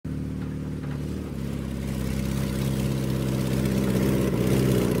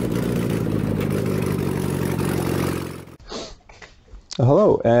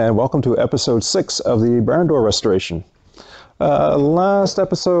Hello, and welcome to episode 6 of the barn door restoration. Last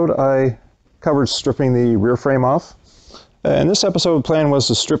episode I covered stripping the rear frame off, and this episode the plan was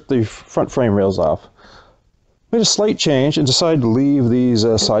to strip the front frame rails off. Made a slight change and decided to leave these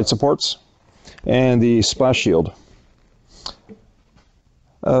side supports and the splash shield.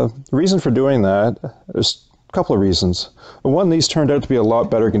 The reason for doing that, there's a couple of reasons. One, these turned out to be a lot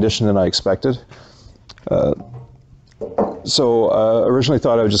better condition than I expected. So originally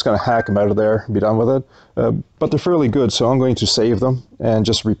thought I was just going to hack them out of there and be done with it, but they're fairly good, so I'm going to save them and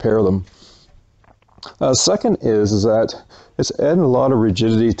just repair them. Second is that it's adding a lot of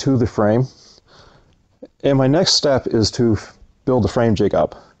rigidity to the frame, and my next step is to build the frame jig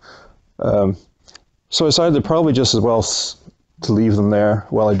up. So I decided that probably just as well to leave them there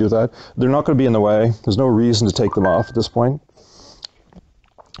while I do that. They're not going to be in the way. There's no reason to take them off at this point.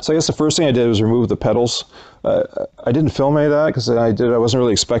 So I guess the first thing I did was remove the pedals. I didn't film any of that because I wasn't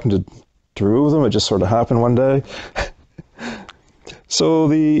really expecting to remove them. It just sort of happened one day. So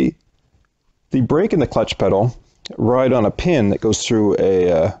the brake and the clutch pedal ride on a pin that goes through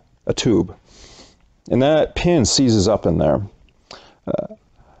a tube, and that pin seizes up in there. And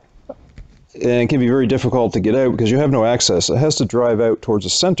it can be very difficult to get out because you have no access. It has to drive out towards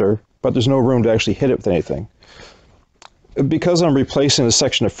the center, but there's no room to actually hit it with anything. Because I'm replacing a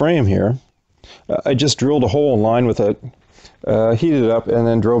section of frame here, I just drilled a hole in line with it, heated it up, and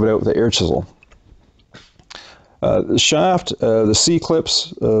then drove it out with an air chisel. The shaft, the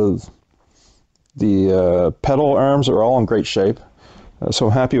C-clips, the pedal arms are all in great shape, so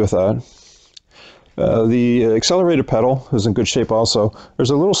I'm happy with that. The accelerator pedal is in good shape also.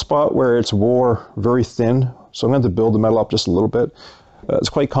 There's a little spot where it's wore very thin, so I'm going to have to build the metal up just a little bit. It's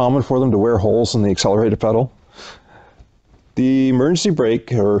quite common for them to wear holes in the accelerator pedal. The emergency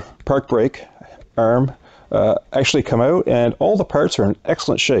brake or park brake arm actually come out, and all the parts are in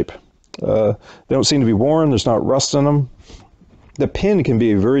excellent shape. They don't seem to be worn, there's not rust in them. The pin can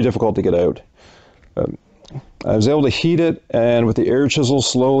be very difficult to get out. I was able to heat it and with the air chisel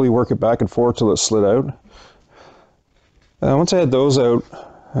slowly work it back and forth till it slid out. Once I had those out,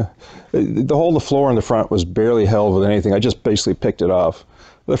 the floor in the front was barely held with anything. I just basically picked it off.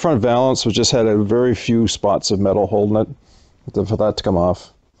 The front valance was just had a very few spots of metal holding it for that to come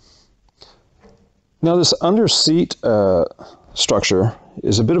off. Now this under seat structure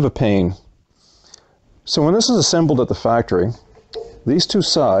is a bit of a pain. So when this is assembled at the factory, these two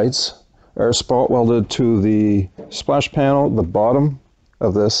sides are spot welded to the splash panel, the bottom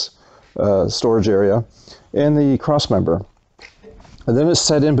of this storage area, and the cross member. And then it's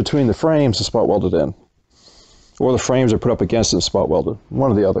set in between the frames and spot welded in. Or the frames are put up against it and spot welded,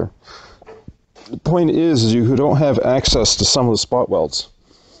 one or the other. The point is you don't have access to some of the spot welds.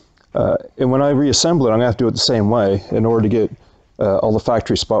 And when I reassemble it, I'm going to have to do it the same way in order to get all the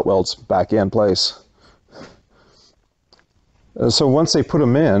factory spot welds back in place. So once they put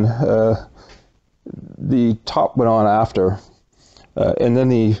them in, the top went on after, and then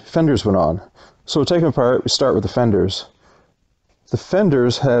the fenders went on. So we'll take them apart, we start with the fenders. The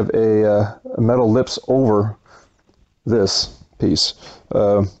fenders have a metal lips over this piece.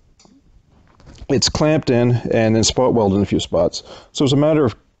 It's clamped in and then spot welded in a few spots. So it's a matter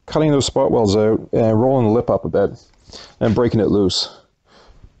of cutting those spot welds out and rolling the lip up a bit and breaking it loose.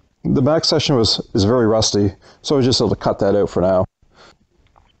 The back section is very rusty, so I was just able to cut that out for now.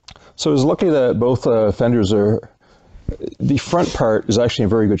 So I was lucky that both fenders are, the front part is actually in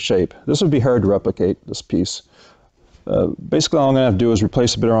very good shape. This would be hard to replicate, this piece. Basically all I'm going to have to do is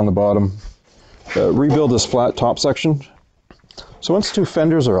replace a bit around the bottom, rebuild this flat top section. So once the two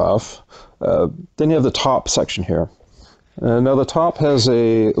fenders are off, then you have the top section here. Now the top has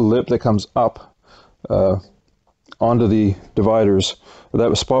a lip that comes up onto the dividers that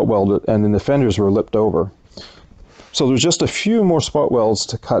was spot welded, and then the fenders were lipped over. So there's just a few more spot welds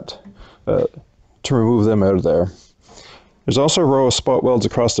to cut to remove them out of there. There's also a row of spot welds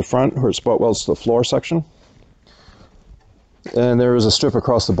across the front where it spot welds to the floor section. And there is a strip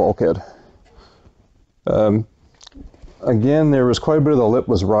across the bulkhead. Again, there was quite a bit of the lip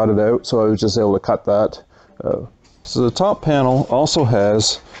was rotted out, so I was just able to cut that. So the top panel also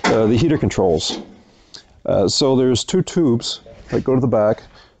has the heater controls. So there's two tubes that go to the back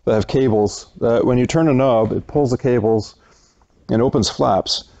that have cables that when you turn a knob, it pulls the cables and opens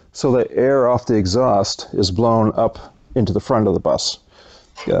flaps so that air off the exhaust is blown up into the front of the bus.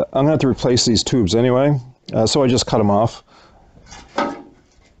 I'm going to have to replace these tubes anyway, so I just cut them off.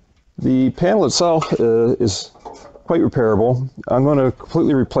 The panel itself is quite repairable. I'm going to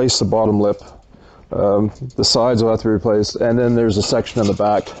completely replace the bottom lip. The sides will have to be replaced, and then there's a section in the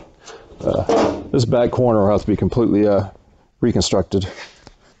back. This back corner will have to be completely reconstructed.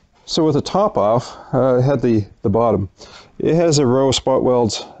 So with the top off, I had the bottom. It has a row of spot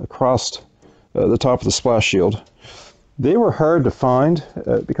welds across the top of the splash shield. They were hard to find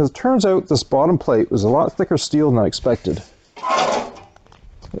because it turns out this bottom plate was a lot thicker steel than I expected.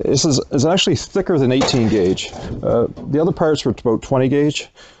 This is actually thicker than 18 gauge. The other parts were about 20 gauge.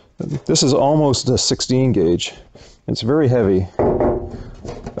 This is almost a 16 gauge. It's very heavy.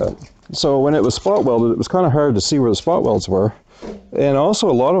 So when it was spot welded, it was kind of hard to see where the spot welds were. And also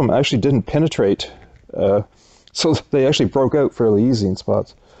a lot of them actually didn't penetrate, so they actually broke out fairly easy in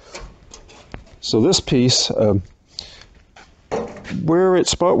spots. So this piece, where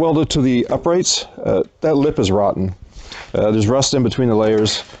it's spot welded to the uprights, that lip is rotten. There's rust in between the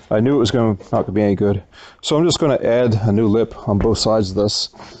layers. I knew it was not going to be any good. So I'm just going to add a new lip on both sides of this,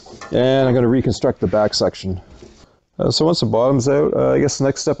 and I'm going to reconstruct the back section. So once the bottom's out, I guess the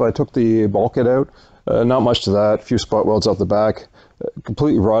next step, I took the bulkhead out. Not much to that, a few spot welds out the back,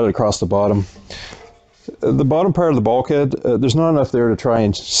 completely rotted across the bottom. The bottom part of the bulkhead, there's not enough there to try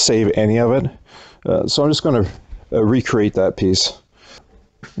and save any of it. So I'm just going to recreate that piece.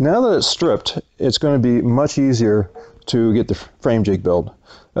 Now that it's stripped, it's going to be much easier to get the frame jig built.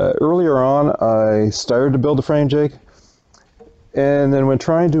 Earlier on, I started to build the frame jig, and then when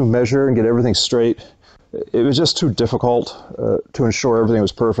trying to measure and get everything straight, it was just too difficult to ensure everything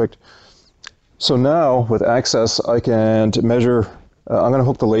was perfect. So now, with access, I can measure. I'm going to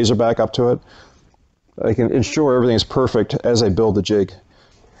hook the laser back up to it. I can ensure everything is perfect as I build the jig.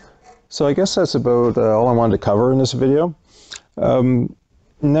 So I guess that's about all I wanted to cover in this video.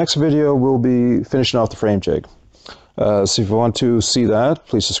 Next video, we'll be finishing off the frame jig. So if you want to see that,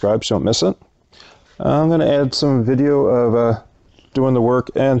 please subscribe so you don't miss it. I'm going to add some video of doing the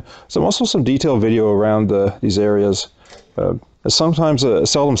work, and also some detailed video around these areas. Sometimes a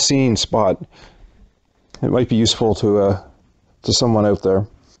seldom seen spot. It might be useful to someone out there.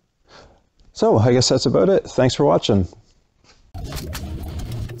 So I guess that's about it. Thanks for watching.